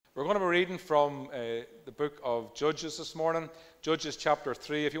We're going to be reading from the book of Judges this morning, Judges chapter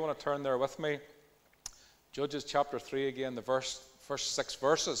 3. If you want to turn there with me, Judges chapter 3 again, the first 6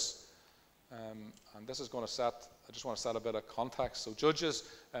 verses. And this is going to I just want to set a bit of context. So Judges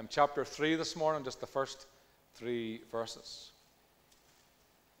chapter 3 this morning, just the first 3 verses.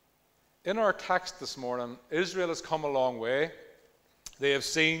 In our text this morning, Israel has come a long way. They have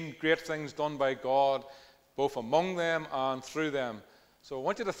seen great things done by God, both among them and through them. So I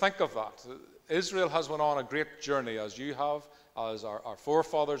want you to think of that. Israel has went on a great journey, as you have, as our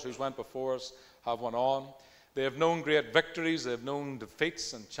forefathers who went before us have went on. They have known great victories, they have known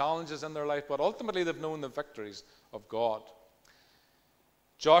defeats and challenges in their life, but ultimately they've known the victories of God.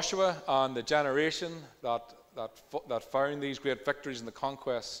 Joshua and the generation that found these great victories and the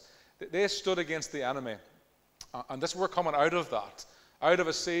conquests, they stood against the enemy. And this, we're coming out of that, out of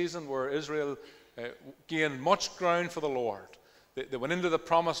a season where Israel gained much ground for the Lord. They went into the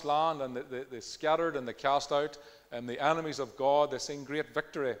promised land and they scattered and they cast out the enemies of God. They've seen great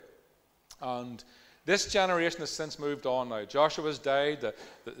victory. And this generation has since moved on now. Joshua's died,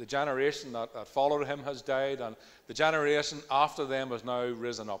 the generation that followed him has died, and the generation after them has now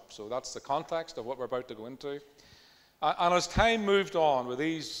risen up. So that's the context of what we're about to go into. And as time moved on, with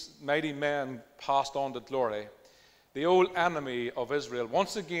these mighty men passed on to glory, the old enemy of Israel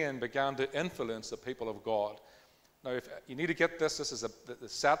once again began to influence the people of God. Now, if you need to get this is the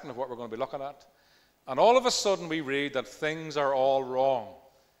setting of what we're going to be looking at. And all of a sudden we read that things are all wrong.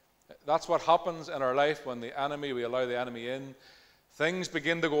 That's what happens in our life when we allow the enemy in. Things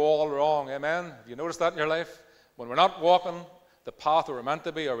begin to go all wrong. Amen? Have you noticed that in your life? When we're not walking the path that we're meant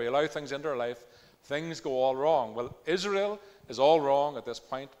to be, or we allow things into our life, things go all wrong. Well, Israel is all wrong at this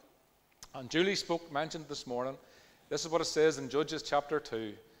point. And Julie mentioned this morning, this is what it says in Judges chapter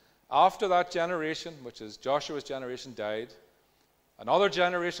 2. After that generation, which is Joshua's generation, died, another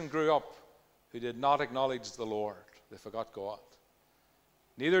generation grew up who did not acknowledge the Lord. They forgot God.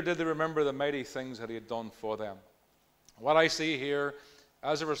 Neither did they remember the mighty things that he had done for them. What I see here,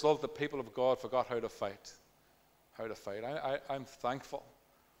 as a result, the people of God forgot how to fight. How to fight. I'm thankful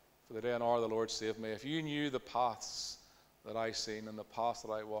for the day and hour the Lord saved me. If you knew the paths that I seen and the paths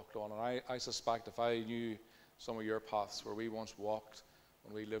that I walked on, and I suspect if I knew some of your paths where we once walked,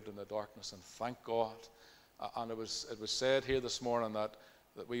 when we lived in the darkness, and thank God. And it was said here this morning that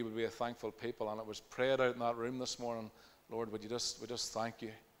we would be a thankful people, and it was prayed out in that room this morning, Lord, we just thank you.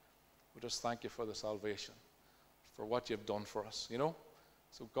 We just thank you for the salvation, for what you've done for us, you know.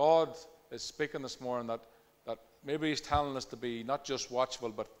 So God is speaking this morning that maybe he's telling us to be not just watchful,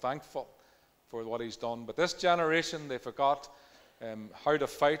 but thankful for what he's done. But this generation, they forgot how to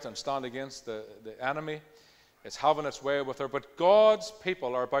fight and stand against the enemy. It's having its way with her. But God's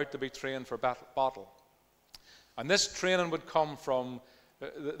people are about to be trained for battle. And this training would come from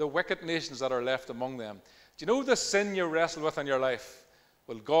the wicked nations that are left among them. Do you know the sin you wrestle with in your life?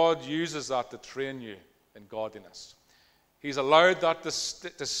 Well, God uses that to train you in godliness. He's allowed that to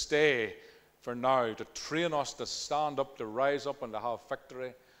stay for now, to train us to stand up, to rise up, and to have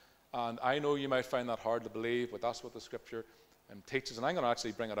victory. And I know you might find that hard to believe, but that's what the Scripture teaches. And I'm going to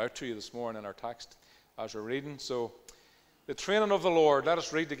actually bring it out to you this morning in our text as we're reading. So, the training of the Lord. Let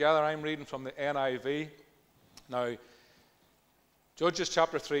us read together. I'm reading from the NIV. Now, Judges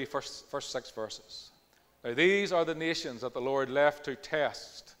chapter 3, first 6 verses. Now, these are the nations that the Lord left to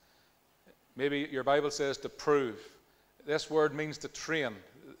test. Maybe your Bible says to prove. This word means to train.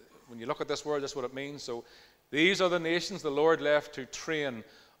 When you look at this word, that's what it means. So, these are the nations the Lord left to train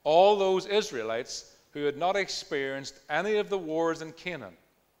all those Israelites who had not experienced any of the wars in Canaan.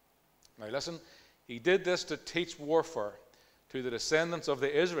 Now, listen. He did this to teach warfare to the descendants of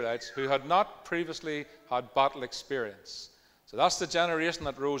the Israelites who had not previously had battle experience. So that's the generation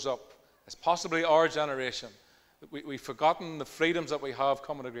that rose up. It's possibly our generation. We've forgotten the freedoms that we have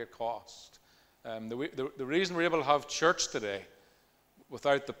come at a great cost. The reason we're able to have church today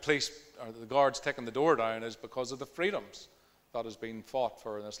without the police or the guards taking the door down is because of the freedoms that has been fought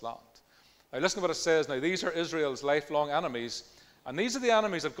for in this land. Now listen to what it says. Now these are Israel's lifelong enemies. And these are the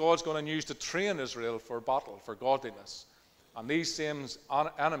enemies that God's going to use to train Israel for battle, for godliness. And these same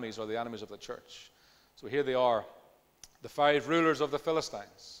enemies are the enemies of the church. So here they are. The 5 rulers of the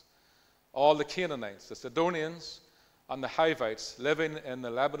Philistines, all the Canaanites, the Sidonians, and the Hivites living in the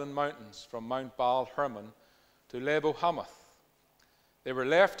Lebanon mountains from Mount Baal Hermon to Lebo Hamath. They were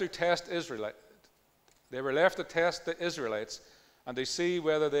left to test the Israelites and to see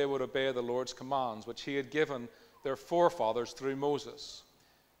whether they would obey the Lord's commands, which he had given their forefathers through Moses.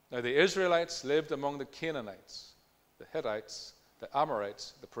 Now the Israelites lived among the Canaanites, the Hittites, the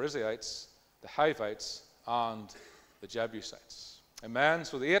Amorites, the Perizzites, the Hivites, and the Jebusites. Amen.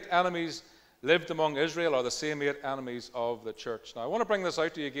 So the 8 enemies lived among Israel are the same 8 enemies of the church. Now, I want to bring this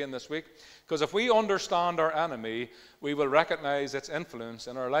out to you again this week, because if we understand our enemy, we will recognize its influence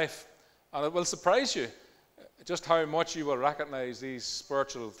in our life. And it will surprise you just how much you will recognize these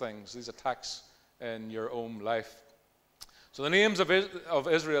spiritual things, these attacks in your own life. So the names of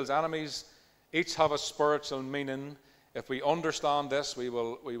Israel's enemies each have a spiritual meaning. If we understand this, we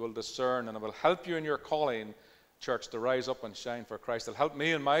will discern, and it will help you in your calling, church, to rise up and shine for Christ. It'll help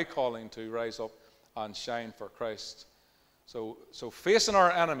me in my calling to rise up and shine for Christ. So facing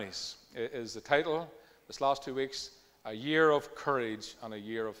our enemies is the title this last 2 weeks, a year of courage and a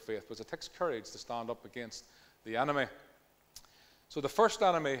year of faith, because it takes courage to stand up against the enemy. So the first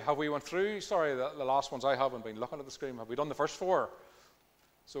enemy, have we went through? Sorry, the last ones I haven't been looking at the screen. Have we done the first 4?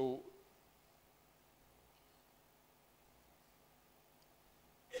 So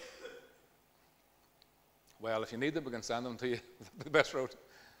well, if you need them, we can send them to you. The best route.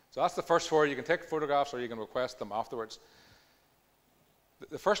 So that's the first 4. You can take photographs or you can request them afterwards.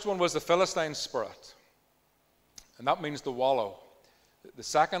 The first one was the Philistine spirit, and that means to wallow. The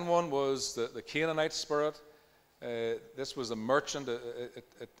second one was the Canaanite spirit. This was a merchant.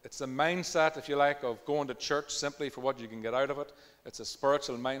 It's a mindset, if you like, of going to church simply for what you can get out of it. It's a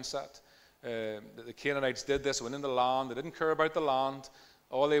spiritual mindset. The Canaanites did this, went into the land. They didn't care about the land.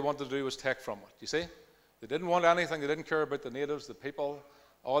 All they wanted to do was take from it. You see? They didn't want anything. They didn't care about the natives, the people.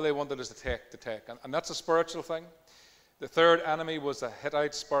 All they wanted is to take. And that's a spiritual thing. The third enemy was the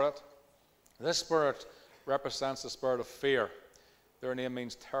Hittite spirit. This spirit represents the spirit of fear. Their name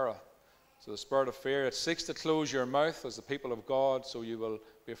means terror. So the spirit of fear, it seeks to close your mouth as the people of God, so you will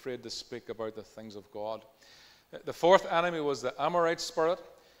be afraid to speak about the things of God. The fourth enemy was the Amorite spirit.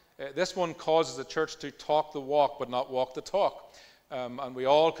 This one causes the church to talk the walk, but not walk the talk. And we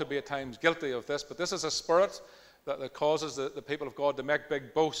all could be at times guilty of this, but this is a spirit that causes the people of God to make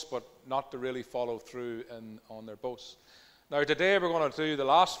big boasts, but not to really follow through on their boasts. Now today we're going to do the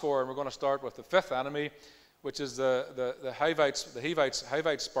last 4, and we're going to start with the 5th enemy, which is the Hivite spirit, the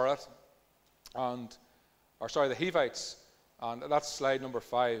Hivites, and that's slide number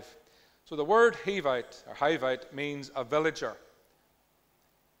 5. So the word Hivite means a villager.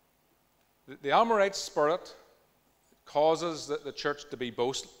 The Amorite spirit causes the church to be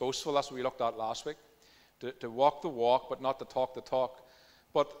boastful. That's what we looked at last week. To walk the walk, but not to talk the talk.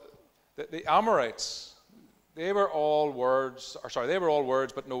 But the Amorites, they were all words,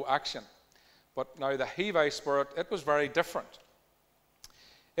 but no action. But now the Hivite spirit, it was very different.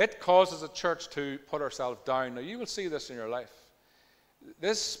 It causes the church to put herself down. Now you will see this in your life.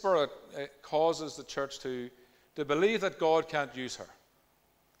 This spirit causes the church to believe that God can't use her.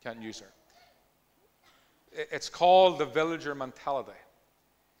 It's called the villager mentality.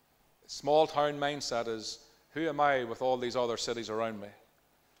 Small town mindset is, who am I with all these other cities around me?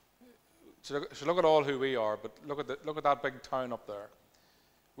 So look at all who we are, but look at that big town up there.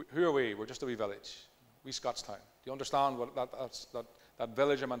 Who are we? We're just a wee village. We Scottstown. Do you understand what that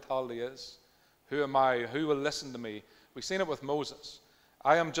villager mentality is? Who am I? Who will listen to me? We've seen it with Moses.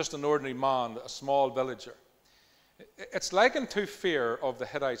 I am just an ordinary man, a small villager. It's likened to fear of the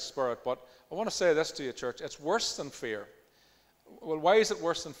Hittite spirit, but I want to say this to you, church. It's worse than fear. Well, why is it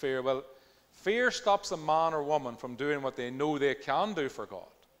worse than fear? Well, fear stops a man or woman from doing what they know they can do for God.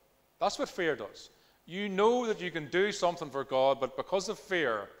 That's what fear does. You know that you can do something for God, but because of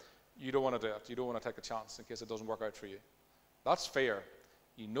fear, you don't want to do it. You don't want to take a chance in case it doesn't work out for you. That's fear.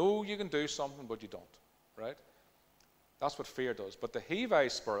 You know you can do something, but you don't, right? That's what fear does. But the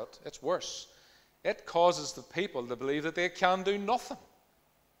Hivite spirit, it's worse. It causes the people to believe that they can do nothing.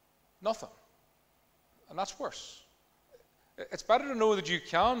 Nothing. And that's worse. It's better to know that you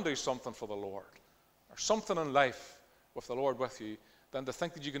can do something for the Lord, or something in life with the Lord with you, than to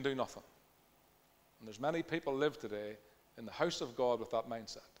think that you can do nothing. And there's many people live today in the house of God with that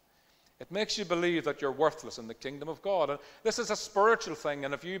mindset. It makes you believe that you're worthless in the kingdom of God. And this is a spiritual thing,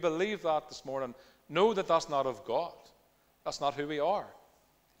 and if you believe that this morning, know that that's not of God. That's not who we are.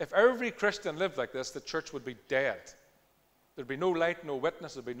 If every Christian lived like this, the church would be dead. There'd be no light, no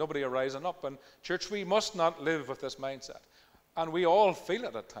witness, there'd be nobody rising up. And church, we must not live with this mindset. And we all feel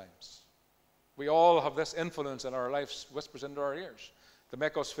it at times. We all have this influence in our lives, whispers into our ears, to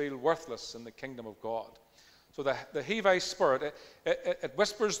make us feel worthless in the kingdom of God. So the Hivite spirit, it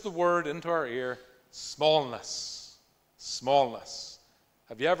whispers the word into our ear, smallness. Smallness.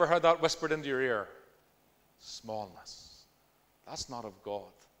 Have you ever heard that whispered into your ear? Smallness. That's not of God.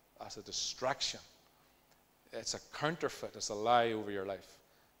 That's a distraction. It's a counterfeit. It's a lie over your life.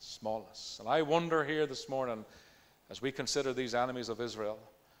 Smallness. And I wonder here this morning, as we consider these enemies of Israel,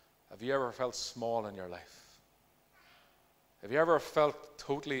 have you ever felt small in your life? Have you ever felt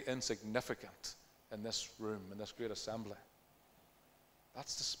totally insignificant in this room, in this great assembly?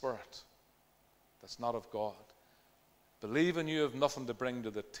 That's the spirit that's not of God. Believing you have nothing to bring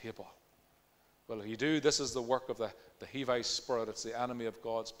to the table. Well, if you do, this is the work of the Hivite spirit. It's the enemy of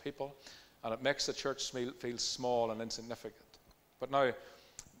God's people, and it makes the church feel small and insignificant. But now,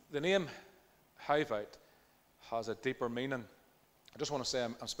 the name Hivite has a deeper meaning. I just want to say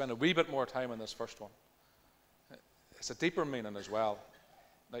I'm spending a wee bit more time on this first one. It's a deeper meaning as well.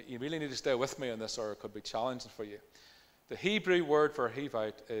 Now, you really need to stay with me on this, or it could be challenging for you. The Hebrew word for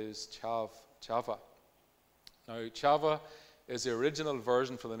Hivite is chava. Now, chava is the original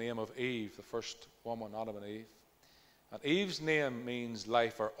version for the name of Eve, the first woman, Adam and Eve. And Eve's name means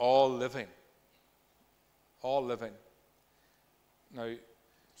life, or all living. All living. Now,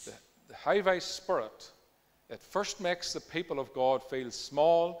 the Hivite spirit, it first makes the people of God feel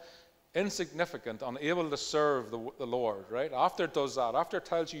small, insignificant, unable to serve the Lord, right? After it does that, after it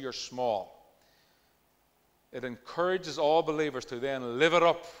tells you you're small, it encourages all believers to then live it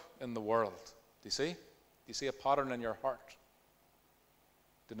up in the world. Do you see? Do you see a pattern in your heart?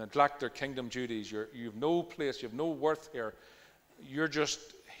 To neglect their kingdom duties. You have no place, you have no worth here. You're just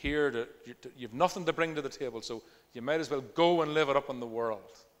here you have nothing to bring to the table, so you might as well go and live it up in the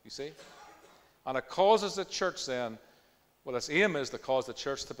world. You see? And it causes the church then, well, its aim is to cause the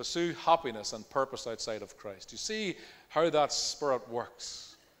church to pursue happiness and purpose outside of Christ. Do you see how that spirit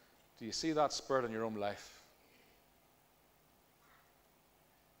works? Do you see that spirit in your own life?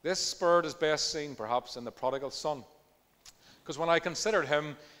 This spirit is best seen perhaps in the prodigal son. Because when I considered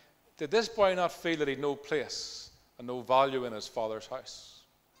him, did this boy not feel that he had no place and no value in his father's house?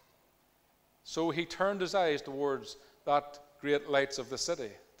 So he turned his eyes towards that great lights of the city,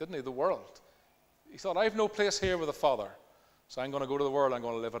 didn't he? The world. He thought, I have no place here with the Father, so I'm going to go to the world, I'm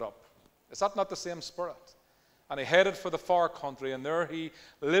going to live it up. Is that not the same spirit? And he headed for the far country, and there he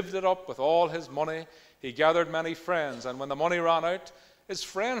lived it up with all his money. He gathered many friends, and when the money ran out, his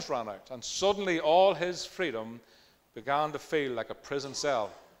friends ran out, and suddenly all his freedom began to feel like a prison cell.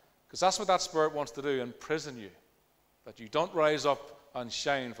 Because that's what that spirit wants to do, imprison you, that you don't rise up and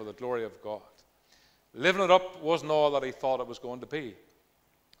shine for the glory of God. Living it up wasn't all that he thought it was going to be.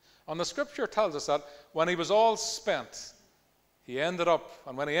 And the scripture tells us that when he was all spent, he ended up,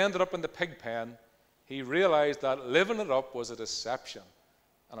 and when he ended up in the pig pen, he realized that living it up was a deception,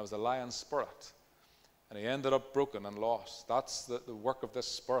 and it was a lying spirit. And he ended up broken and lost. That's the work of this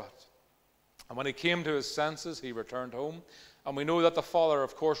spirit. And when he came to his senses, he returned home. And we know that the Father,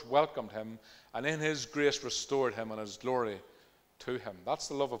 of course, welcomed him, and in his grace restored him and his glory to him. That's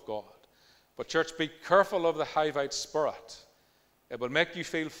the love of God. But church, be careful of the Hivite spirit. It will make you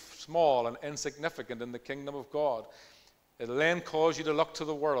feel small and insignificant in the kingdom of God. It will then cause you to look to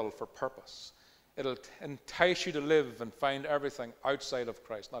the world for purpose. It will entice you to live and find everything outside of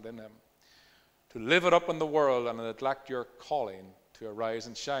Christ, not in him. To live it up in the world and neglect your calling to arise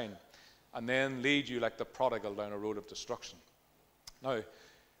and shine, and then lead you like the prodigal down a road of destruction. Now,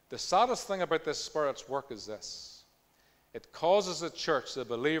 the saddest thing about this spirit's work is this. It causes the church, the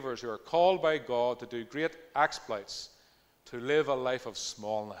believers who are called by God to do great exploits, to live a life of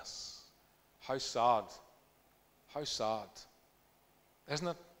smallness. How sad. How sad. Isn't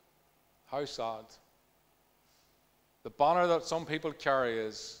it? How sad. The banner that some people carry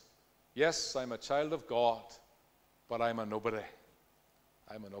is, yes, I'm a child of God, but I'm a nobody.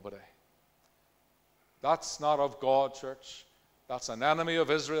 I'm a nobody. That's not of God, church. That's an enemy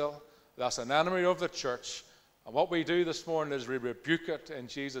of Israel. That's an enemy of the church. And what we do this morning is we rebuke it in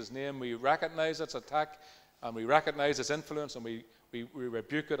Jesus' name. We recognize its attack, and we recognize its influence, and we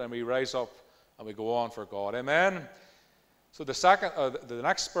rebuke it, and we rise up, and we go on for God. Amen? So the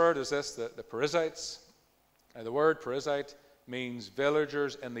next spirit is this, the Perizzites. Now, the word Perizzite means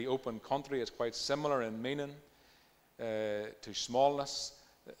villagers in the open country. It's quite similar in meaning to smallness.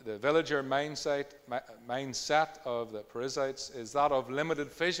 The villager mindset of the Perizzites is that of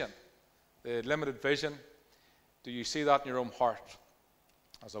limited vision. The limited vision. Do you see that in your own heart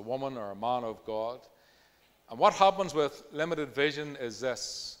as a woman or a man of God? And what happens with limited vision is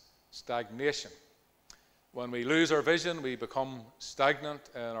this, stagnation. When we lose our vision, we become stagnant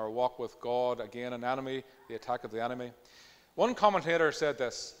in our walk with God. Again, an enemy, the attack of the enemy. One commentator said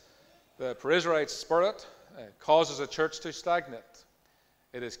this, the Perizzite spirit causes a church to stagnate.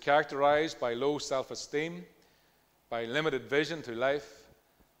 It is characterized by low self-esteem, by limited vision to life,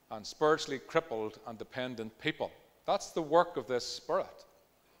 and spiritually crippled and dependent people. That's the work of this spirit.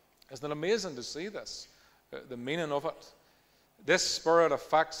 Isn't it amazing to see this, the meaning of it? This spirit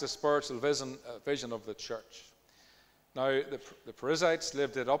affects the spiritual vision of the church. Now, the Perizzites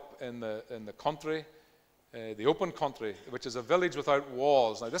lived it up in the country. the open country, which is a village without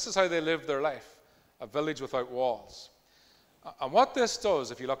walls. Now, this is how they lived their life, a village without walls. And what this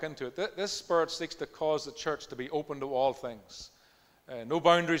does, if you look into it, this Spirit seeks to cause the church to be open to all things. No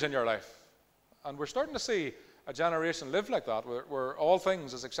boundaries in your life. And we're starting to see a generation live like that, where all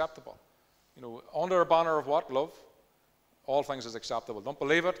things is acceptable. Under a banner of what? Love. All things is acceptable. Don't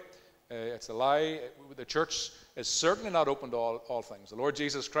believe it. It's a lie. The church is certainly not open to all things. The Lord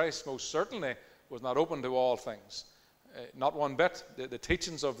Jesus Christ most certainly was not open to all things. Not one bit. The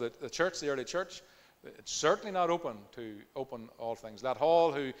teachings of the church, the early church, it's certainly not open to all things. Let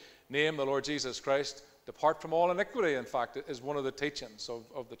all who name the Lord Jesus Christ depart from all iniquity, in fact, is one of the teachings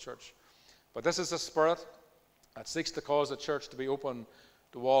of the church. But this is the Spirit that seeks to cause the church to be open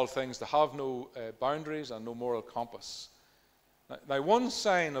to all things, to have no boundaries and no moral compass. Now, one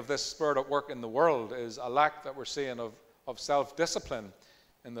sign of this Spirit at work in the world is a lack that we're seeing of self-discipline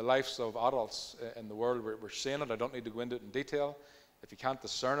in the lives of adults in the world. We're seeing it. I don't need to go into it in detail. If you can't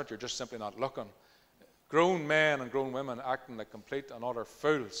discern it, you're just simply not looking. Grown men and grown women acting like complete and utter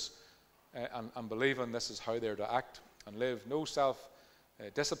fools and believing this is how they're to act and live. No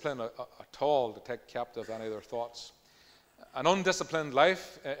self-discipline at all to take captive any of their thoughts. An undisciplined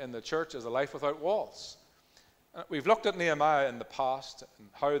life in the church is a life without walls. We've looked at Nehemiah in the past and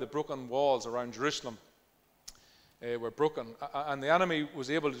how the broken walls around Jerusalem were broken, and the enemy was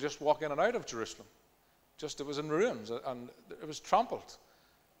able to just walk in and out of Jerusalem. It was in ruins and it was trampled.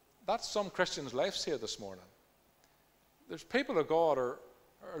 That's some Christians' lives here this morning. There's people of God are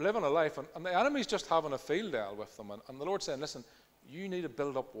living a life, and the enemy's just having a field day with them, and the Lord's saying, listen, you need to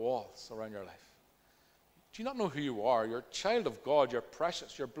build up walls around your life. Do you not know who you are? You're a child of God. You're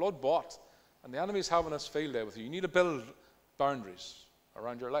precious. You're blood-bought. And the enemy's having his field day with you. You need to build boundaries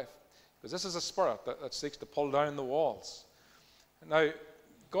around your life. Because this is a spirit that seeks to pull down the walls. Now,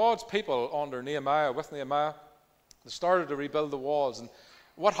 God's people under Nehemiah, with Nehemiah, they started to rebuild the walls. And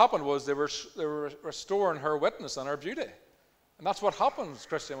what happened was they were restoring her witness and her beauty. And that's what happens,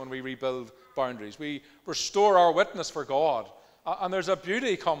 Christian, when we rebuild boundaries. We restore our witness for God. And there's a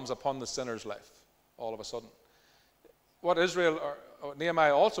beauty comes upon the sinner's life all of a sudden. What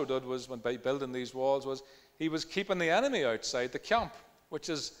Nehemiah also did was, by building these walls, was he was keeping the enemy outside the camp, which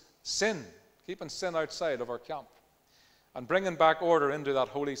is sin, keeping sin outside of our camp, and bringing back order into that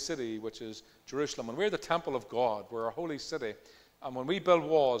holy city, which is Jerusalem. And we're the temple of God. We're a holy city. And when we build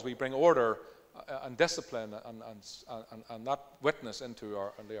walls, we bring order and discipline and that witness into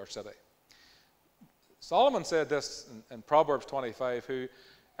our city. Solomon said this in Proverbs 25,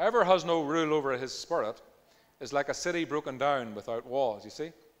 whoever has no rule over his spirit is like a city broken down without walls, you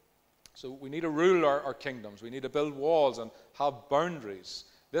see. So we need to rule our kingdoms. We need to build walls and have boundaries.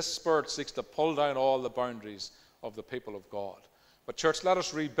 This Spirit seeks to pull down all the boundaries of the people of God. But church, let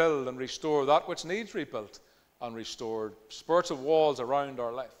us rebuild and restore that which needs rebuilt and restored. Spiritual walls around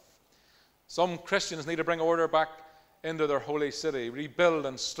our life. Some Christians need to bring order back into their holy city. Rebuild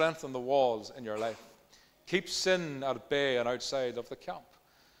and strengthen the walls in your life. Keep sin at bay and outside of the camp.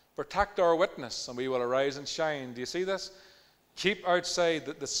 Protect our witness and we will arise and shine. Do you see this? Keep outside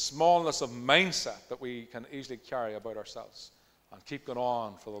the smallness of mindset that we can easily carry about ourselves. And keep going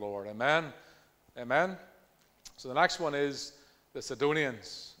on for the Lord. Amen? Amen? So the next one is the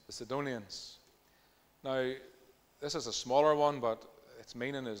Sidonians. The Sidonians. Now, this is a smaller one, but its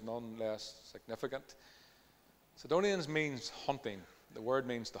meaning is none less significant. Sidonians means hunting. The word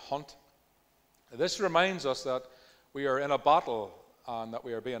means to hunt. This reminds us that we are in a battle and that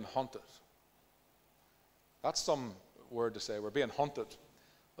we are being hunted. That's some word to say. We're being hunted.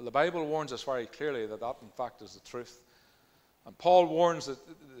 Well, the Bible warns us very clearly that in fact is the truth. And Paul warns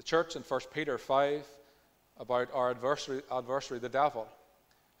the church in 1 Peter 5 about our adversary, the devil,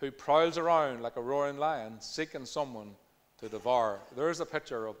 who prowls around like a roaring lion, seeking someone to devour. There is a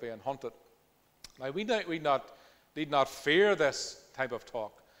picture of being hunted. Now, we need not fear this type of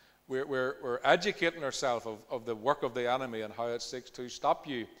talk. We're educating ourselves of the work of the enemy and how it seeks to stop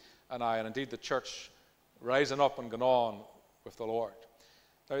you and I, and indeed the church, rising up and going on with the Lord.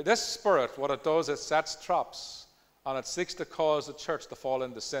 Now, this spirit, what it does, it sets traps, and it seeks to cause the church to fall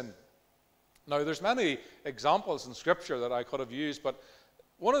into sin. Now, there's many examples in Scripture that I could have used, but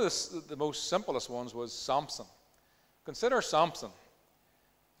one of the most simplest ones was Samson. Consider Samson.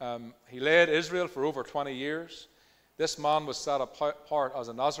 He led Israel for over 20 years. This man was set apart as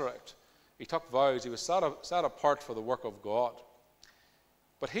a Nazarite. He took vows. He was set apart for the work of God.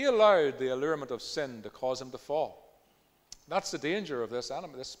 But he allowed the allurement of sin to cause him to fall. That's the danger of this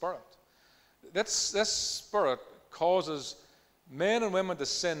enemy, this spirit. This spirit causes men and women to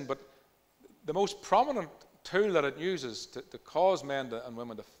sin, but the most prominent tool that it uses to cause men and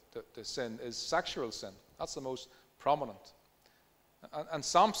women to sin is sexual sin That's the most prominent. And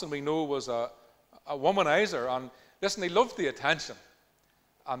Samson, we know, was a womanizer. And listen, he loved the attention.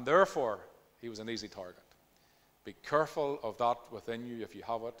 And therefore, he was an easy target. Be careful of that within you if you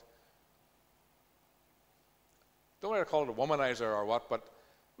have it. Don't want to call it a womanizer or what, but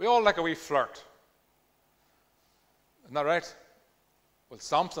we all like a wee flirt. Isn't that right? Well,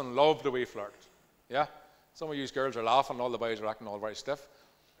 Samson loved a wee flirt. Yeah? Some of you girls are laughing, all the boys are acting all very stiff.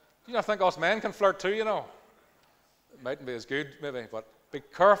 You know, think us men can flirt too, you know. It mightn't be as good, maybe, but be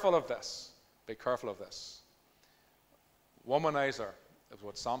careful of this. Be careful of this. Womanizer is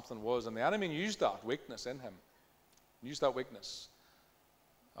what Samson was, and the enemy used that weakness in him. Used that weakness.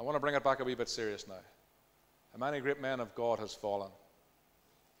 I want to bring it back a wee bit serious now. Many great men of God has fallen.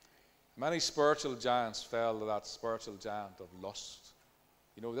 Many spiritual giants fell to that spiritual giant of lust.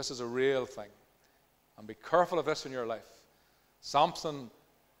 You know, this is a real thing. And be careful of this in your life. Samson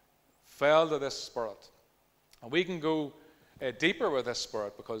fell to this spirit. And we can go deeper with this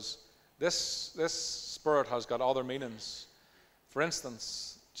spirit, because this spirit has got other meanings. For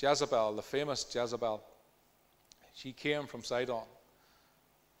instance, Jezebel, the famous Jezebel, she came from Sidon.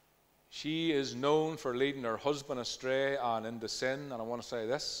 She is known for leading her husband astray and into sin. And I want to say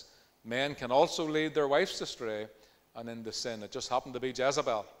this, men can also lead their wives astray and into sin. It just happened to be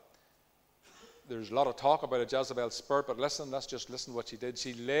Jezebel. There's a lot of talk about a Jezebel spirit, but listen, let's just listen to what she did.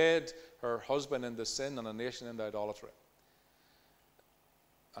 She led her husband into sin and a nation into idolatry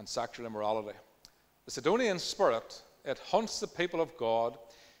and sexual immorality. The Sidonian spirit, it hunts the people of God.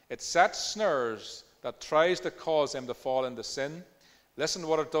 It sets snares that tries to cause them to fall into sin. Listen to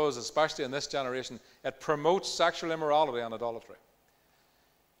what it does, especially in this generation. It promotes sexual immorality and idolatry.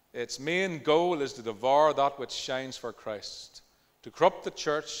 Its main goal is to devour that which shines for Christ, to corrupt the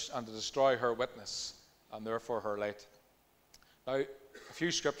church and to destroy her witness, and therefore her light. Now, a few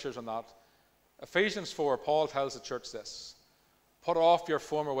scriptures on that. Ephesians 4, Paul tells the church this: put off your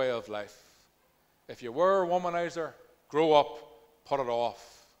former way of life. If you were a womanizer, grow up, put it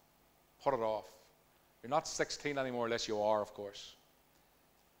off. Put it off. You're not 16 anymore, unless you are, of course.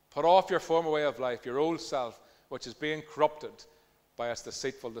 Put off your former way of life, your old self, which is being corrupted by its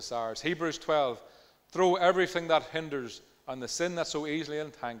deceitful desires. Hebrews 12, throw everything that hinders and the sin that so easily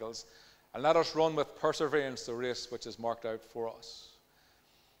entangles, and let us run with perseverance the race which is marked out for us.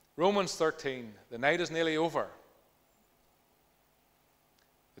 Romans 13, the night is nearly over.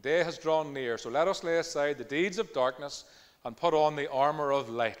 The day has drawn near, so let us lay aside the deeds of darkness and put on the armor of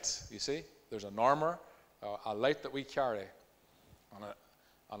light. You see, there's an armor, a light that we carry,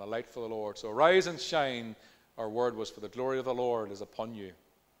 and a light for the Lord. So arise and shine, our word was, for the glory of the Lord is upon you.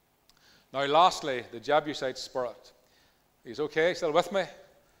 Now lastly, the Jebusite spirit. He's okay, still with me?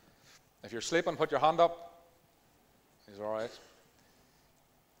 If you're sleeping, put your hand up. He's all right.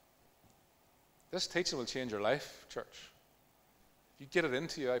 This teaching will change your life, church. If you get it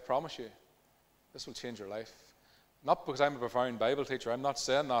into you, I promise you, this will change your life. Not because I'm a profound Bible teacher. I'm not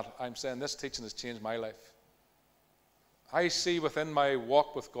saying that. I'm saying this teaching has changed my life. I see within my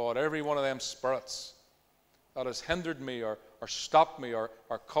walk with God every one of them spirits that has hindered me or stopped me or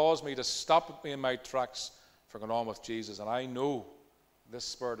caused me to stop me in my tracks for going on with Jesus. And I know this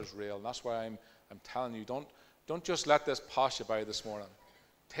spirit is real. And that's why I'm telling you, don't just let this pass you by this morning.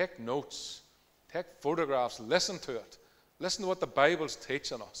 Take notes. Take photographs. Listen to it. Listen to what the Bible's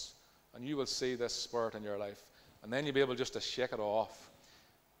teaching us. And you will see this spirit in your life. And then you'll be able just to shake it off.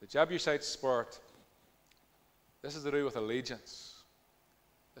 The Jebusite spirit, this is to do with allegiance.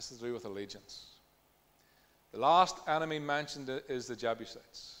 This is to do with allegiance. The last enemy mentioned is the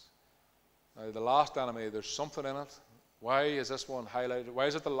Jebusites. Now, the last enemy, there's something in it. Why is this one highlighted? Why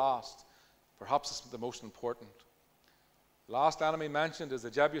is it the last? Perhaps it's the most important. The last enemy mentioned is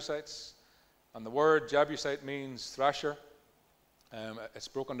the Jebusites. And the word Jebusite means thresher. It's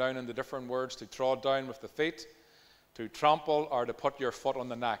broken down into different words: to trod down with the feet, to trample, or to put your foot on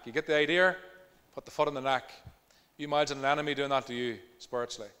the neck. You get the idea? Put the foot on the neck. You imagine an enemy doing that to you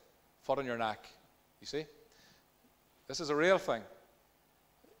spiritually. Foot on your neck. You see? This is a real thing.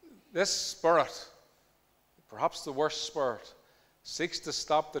 This spirit, perhaps the worst spirit, seeks to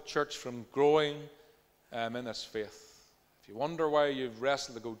stop the church from growing in its faith. If you wonder why you've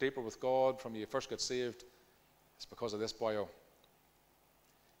wrestled to go deeper with God from you first got saved, it's because of this boyo.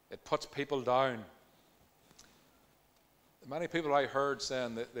 It puts people down. Many people I heard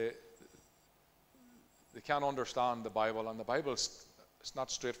saying that they can't understand the Bible, and the Bible is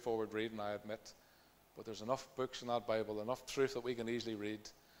not straightforward reading, I admit, but there's enough books in that Bible, enough truth that we can easily read.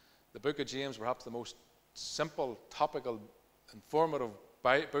 The book of James, perhaps the most simple, topical, informative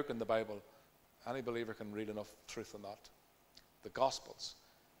book in the Bible. Any believer can read enough truth in that. The Gospels.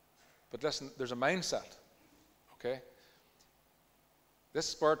 But listen, there's a mindset. Okay? This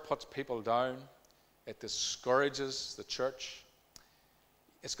spirit puts people down. It discourages the church.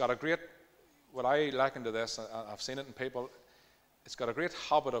 It's got a great, what I liken to this, and I've seen it in people, it's got a great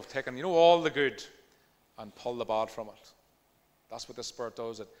habit of taking, all the good and pull the bad from it. That's what this spirit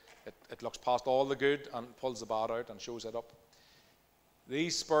does. It looks past all the good and pulls the bad out and shows it up.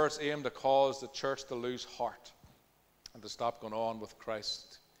 These spirits aim to cause the church to lose heart and to stop going on with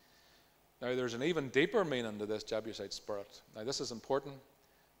Christ. Now, there's an even deeper meaning to this Jebusite spirit. Now, this is important.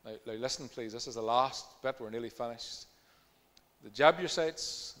 Now, listen, please. This is the last bit. We're nearly finished. The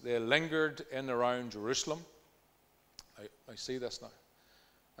Jebusites, they lingered in and around Jerusalem. I see this now.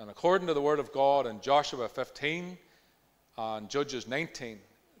 And according to the word of God in Joshua 15 and Judges 19,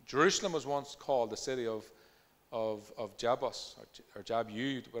 Jerusalem was once called the city of Jebus, or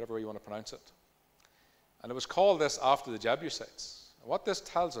Jabud, whatever you want to pronounce it. And it was called this after the Jebusites. And what this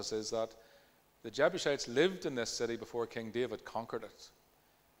tells us is that the Jebusites lived in this city before King David conquered it.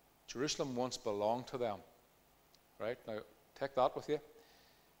 Jerusalem once belonged to them. Right? Now, take that with you.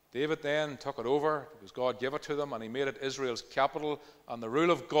 David then took it over because God gave it to them, and he made it Israel's capital, and the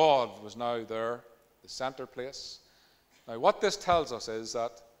rule of God was now there, the center place. Now, what this tells us is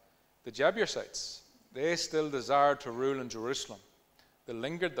that the Jebusites, they still desired to rule in Jerusalem. They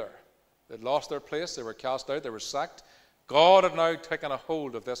lingered there. They'd lost their place. They were cast out. They were sacked. God had now taken a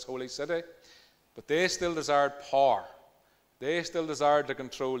hold of this holy city, but they still desired power. They still desired to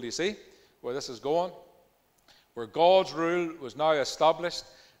control. Do you see where this is going? Where God's rule was now established,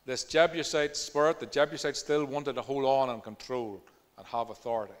 this Jebusite spirit, the Jebusites still wanted to hold on and control and have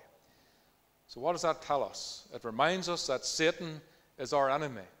authority. So what does that tell us? It reminds us that Satan is our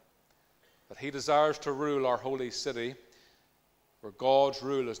enemy, that he desires to rule our holy city where God's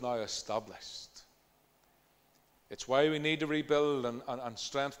rule is now established. It's why we need to rebuild and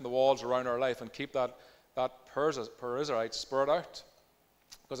strengthen the walls around our life and keep that Perizite spirit out,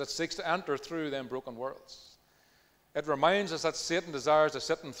 because it seeks to enter through them broken worlds. It reminds us that Satan desires to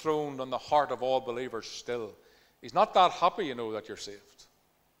sit enthroned on the heart of all believers still. He's not that happy, that you're saved.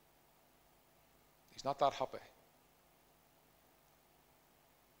 He's not that happy.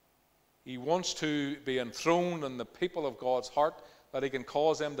 He wants to be enthroned in the people of God's heart, that he can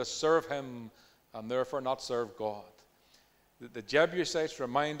cause them to serve him and therefore not serve God. The Jebusites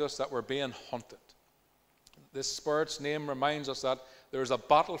remind us that we're being hunted. This spirit's name reminds us that there's a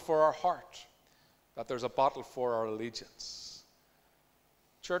battle for our heart, that there's a battle for our allegiance.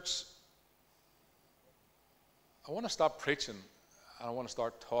 Church, I want to stop preaching and I want to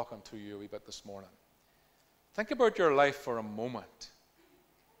start talking to you a wee bit this morning. Think about your life for a moment.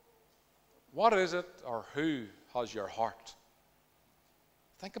 What is it, or who has your heart?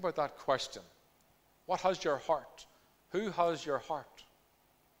 Think about that question. What has your heart? Who has your heart?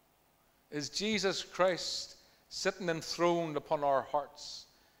 Is Jesus Christ sitting enthroned upon our hearts?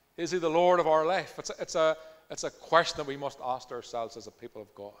 Is he the Lord of our life? It's a question that we must ask ourselves as a people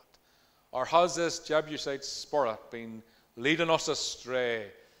of God. Or has this Jebusite spirit been leading us astray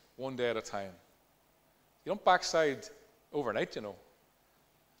one day at a time? You don't backslide overnight, It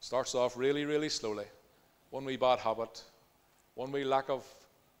starts off really, really slowly. One wee bad habit, one wee lack of,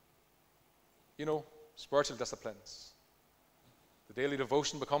 spiritual disciplines. The daily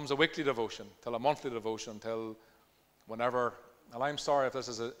devotion becomes a weekly devotion, till a monthly devotion, till whenever. And I'm sorry if this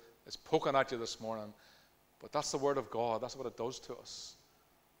is poking at you this morning, but that's the word of God. That's what it does to us.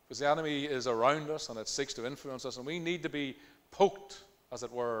 Because the enemy is around us and it seeks to influence us, and we need to be poked, as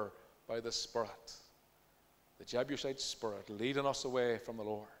it were, by this spirit. The Jebusite spirit leading us away from the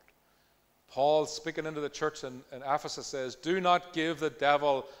Lord. Paul, speaking into the church in Ephesus, says, do not give the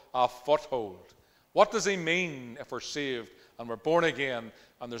devil a foothold. What does he mean if we're saved and we're born again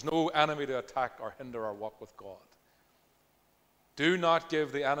and there's no enemy to attack or hinder our walk with God? Do not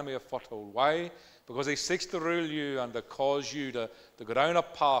give the enemy a foothold. Why? Because he seeks to rule you and to cause you to go down a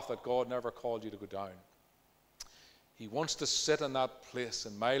path that God never called you to go down. He wants to sit in that place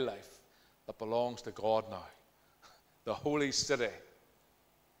in my life that belongs to God now. The holy city.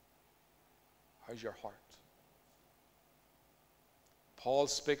 How's your heart?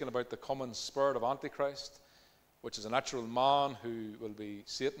 Paul's speaking about the common spirit of Antichrist, which is a natural man who will be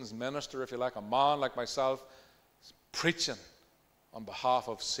Satan's minister, if you like, a man like myself, preaching on behalf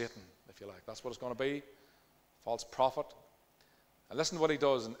of Satan, if you like. That's what it's going to be. False prophet. And listen to what he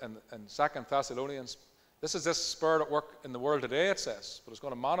does in 2 Thessalonians. This is this spirit at work in the world today, it says, but it's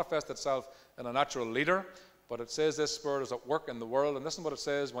going to manifest itself in a natural leader. But it says this spirit is at work in the world. And listen to what it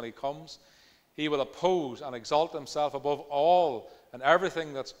says when he comes. He will oppose and exalt himself above all and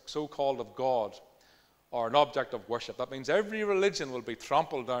everything that's so-called of God or an object of worship. That means every religion will be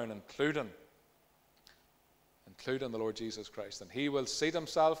trampled down, including including the Lord Jesus Christ. And he will seat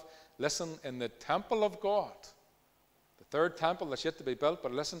himself, listen, in the temple of God. The third temple that's yet to be built,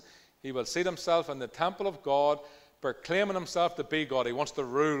 but listen, he will seat himself in the temple of God, proclaiming himself to be God. He wants to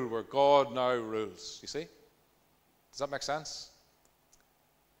rule where God now rules. You see? Does that make sense?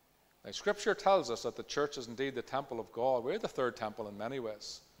 Now, Scripture tells us that the church is indeed the temple of God. We're the third temple in many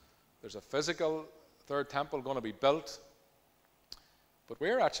ways. There's a physical third temple going to be built, but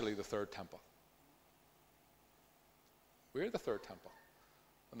we're actually the third temple. We're the third temple.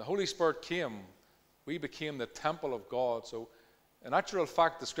 When the Holy Spirit came, we became the temple of God. So, in actual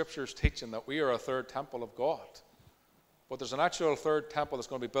fact, the Scripture is teaching that we are a third temple of God. But there's an actual third temple that's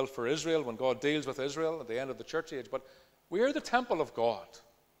going to be built for Israel when God deals with Israel at the end of the church age. But we are the temple of God.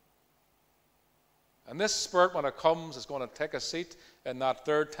 And this Spirit, when it comes, is going to take a seat in that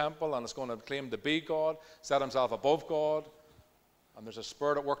third temple, and it's going to claim to be God, set himself above God. And there's a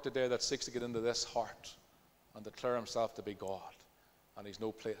Spirit at work today that seeks to get into this heart and declare himself to be God. And he's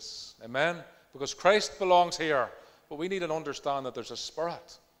no place. Amen? Because Christ belongs here. But we need to understand that there's a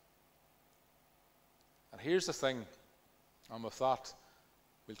Spirit. And here's the thing, and with that,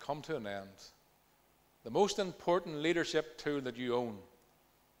 we'll come to an end. The most important leadership tool that you own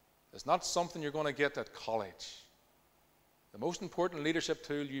is not something you're going to get at college. The most important leadership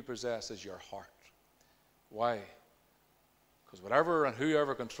tool you possess is your heart. Why? Because whatever and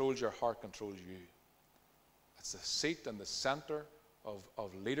whoever controls your heart controls you. It's the seat and the center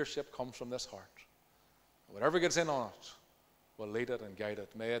of leadership comes from this heart. Whatever gets in on it will lead it and guide it.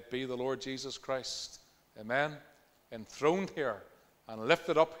 May it be the Lord Jesus Christ. Amen. Enthroned here and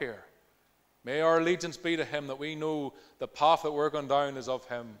lifted up here. May our allegiance be to him, that we know the path that we're going down is of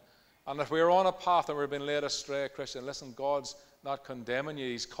him. And if we're on a path and we're being led astray, Christian, listen, God's not condemning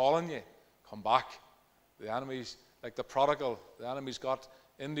you. He's calling you. Come back. The enemy's like the prodigal. The enemy's got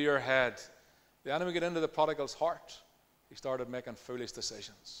into your head. The enemy got into the prodigal's heart. He started making foolish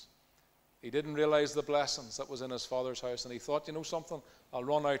decisions. He didn't realize the blessings that was in his father's house, and he thought, you know something, I'll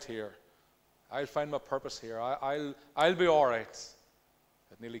run out here. I'll find my purpose here. I'll be all right.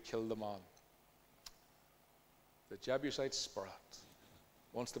 It nearly killed the man. The Jebusite spirit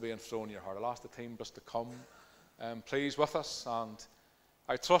wants to be enthroned in your heart. I'll ask the team just to come, please, with us. And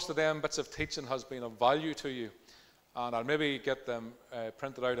I trust that them bits of teaching has been of value to you. And I'll maybe get them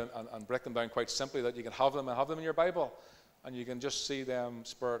printed out and break them down quite simply, that you can have them and have them in your Bible. And you can just see them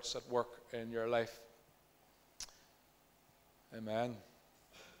spirits at work in your life. Amen.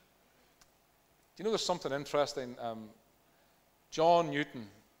 Do you know there's something interesting? John Newton,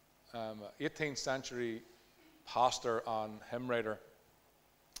 18th century pastor and hymn writer.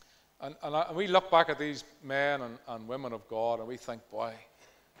 And we look back at these men and women of God, and we think, boy,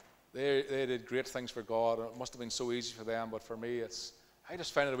 they did great things for God. It must have been so easy for them, but for me, I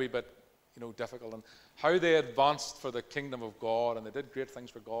just find it a wee bit, difficult. And how they advanced for the kingdom of God, and they did great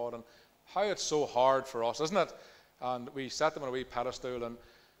things for God, and how it's so hard for us, isn't it? And we set them on a wee pedestal.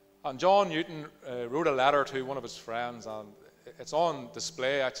 And John Newton wrote a letter to one of his friends, and it's on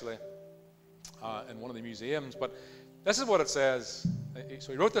display actually in one of the museums. But this is what it says.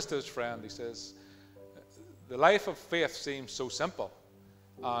 So he wrote this to his friend. He says, "The life of faith seems so simple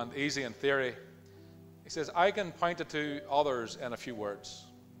and easy in theory." He says, "I can point it to others in a few words.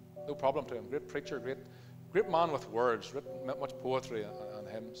 No problem to him. Great preacher, great man with words, written much poetry and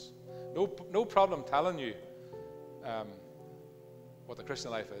hymns. No problem telling you what the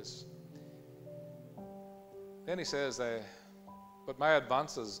Christian life is." Then he says, "But my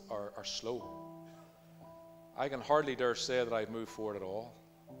advances are slow. I can hardly dare say that I've moved forward at all."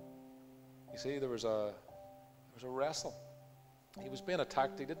 You see, there was a wrestle. He was being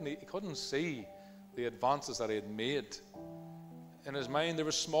attacked. He couldn't see the advances that he had made. In his mind, there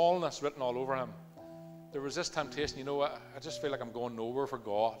was smallness written all over him. There was this temptation, I just feel like I'm going nowhere for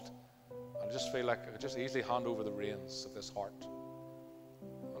God. I just feel like I could just easily hand over the reins of this heart.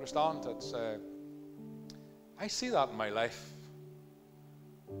 Understand? I see that in my life.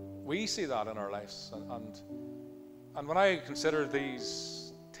 We see that in our lives. And when I consider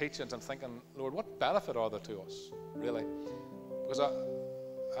these teachings, I'm thinking, Lord, what benefit are there to us, really? Because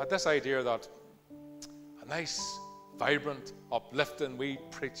I had this idea that a nice, vibrant, uplifting, we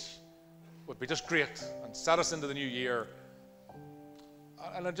preach would be just great and set us into the new year.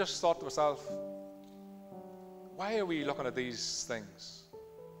 And I just thought to myself, why are we looking at these things?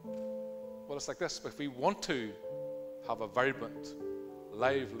 Well, it's like this. If we want to have a vibrant,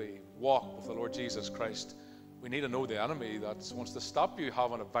 lively walk with the Lord Jesus Christ, we need to know the enemy that wants to stop you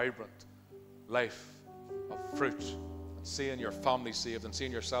having a vibrant life of fruit, and seeing your family saved, and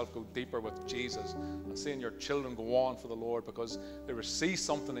seeing yourself go deeper with Jesus, and seeing your children go on for the Lord, because they will see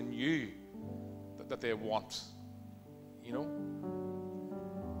something in you that they want. You know?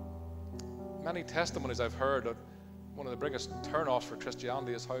 Many testimonies I've heard that one of the biggest turn-offs for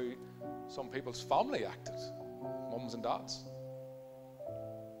Christianity is how some people's family acted, mums and dads.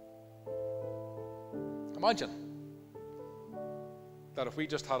 Imagine that if we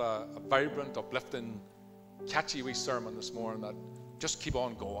just had a vibrant, uplifting, catchy wee sermon this morning that just keep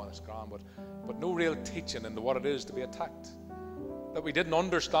on going, it's grand, but no real teaching into what it is to be attacked. That we didn't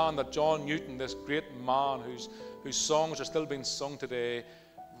understand that John Newton, this great man whose songs are still being sung today,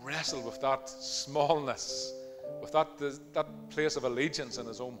 wrestled with that smallness, with that place of allegiance in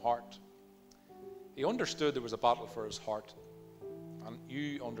his own heart. He understood there was a battle for his heart, and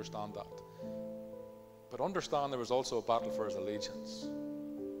you understand that. But understand there was also a battle for his allegiance.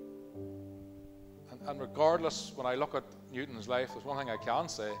 And regardless, when I look at Newton's life, there's one thing I can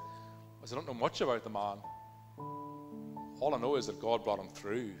say, is I don't know much about the man. All I know is that God brought him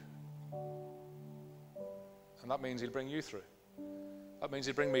through. And that means he'll bring you through. That means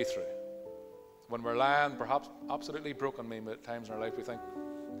he'll bring me through. When we're lying, perhaps absolutely broken at times in our life, we think,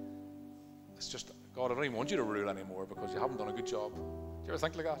 it's just, God, I don't even want you to rule anymore because you haven't done a good job. Do you ever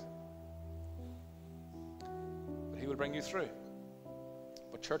think like that? But he will bring you through.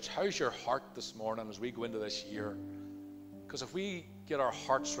 But church, how's your heart this morning as we go into this year? Because if we get our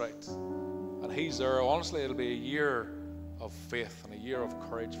hearts right, and he's there, honestly, it'll be a year of faith and a year of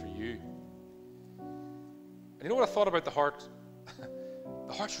courage for you. And you know what I thought about the heart?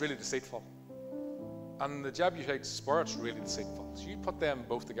 The heart's really deceitful. And the Jebusite spirit's really deceitful. So you put them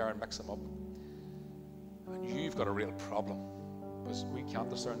both together and mix them up, and you've got a real problem, because we can't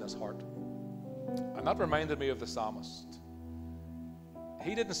discern this heart. And that reminded me of the psalmist.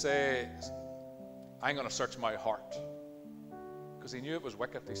 He didn't say, I'm going to search my heart, because he knew it was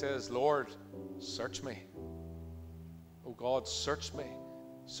wicked. He says, Lord, search me. Oh God, search me.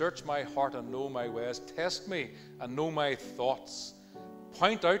 Search my heart and know my ways. Test me and know my thoughts.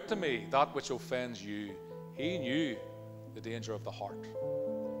 Point out to me that which offends you. He knew the danger of the heart.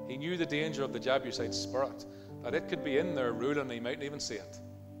 He knew the danger of the Jebusite spirit, that it could be in there ruling and he mightn't even see it.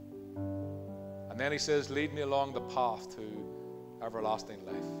 And then he says, lead me along the path to everlasting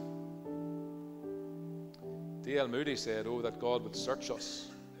life. D.L. Moody said, oh, that God would search us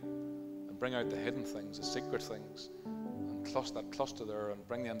and bring out the hidden things, the secret things, and cluster there and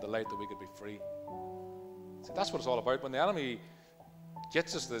bring them to light that we could be free. See, that's what it's all about. When the enemy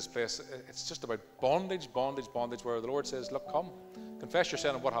gets us to this place, it's just about bondage, where the Lord says, look, come, confess your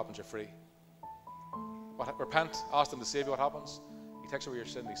sin, and what happens? You're free. Repent, ask him to save you, what happens? He takes away your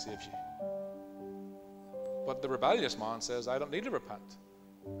sin, he saves you. But the rebellious man says, I don't need to repent.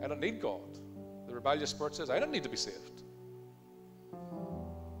 I don't need God. The rebellious spirit says, I don't need to be saved.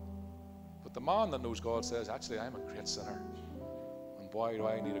 But the man that knows God says, actually, I'm a great sinner. And boy, do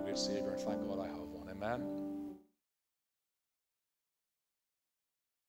I need a great Savior. Thank God I have one. Amen.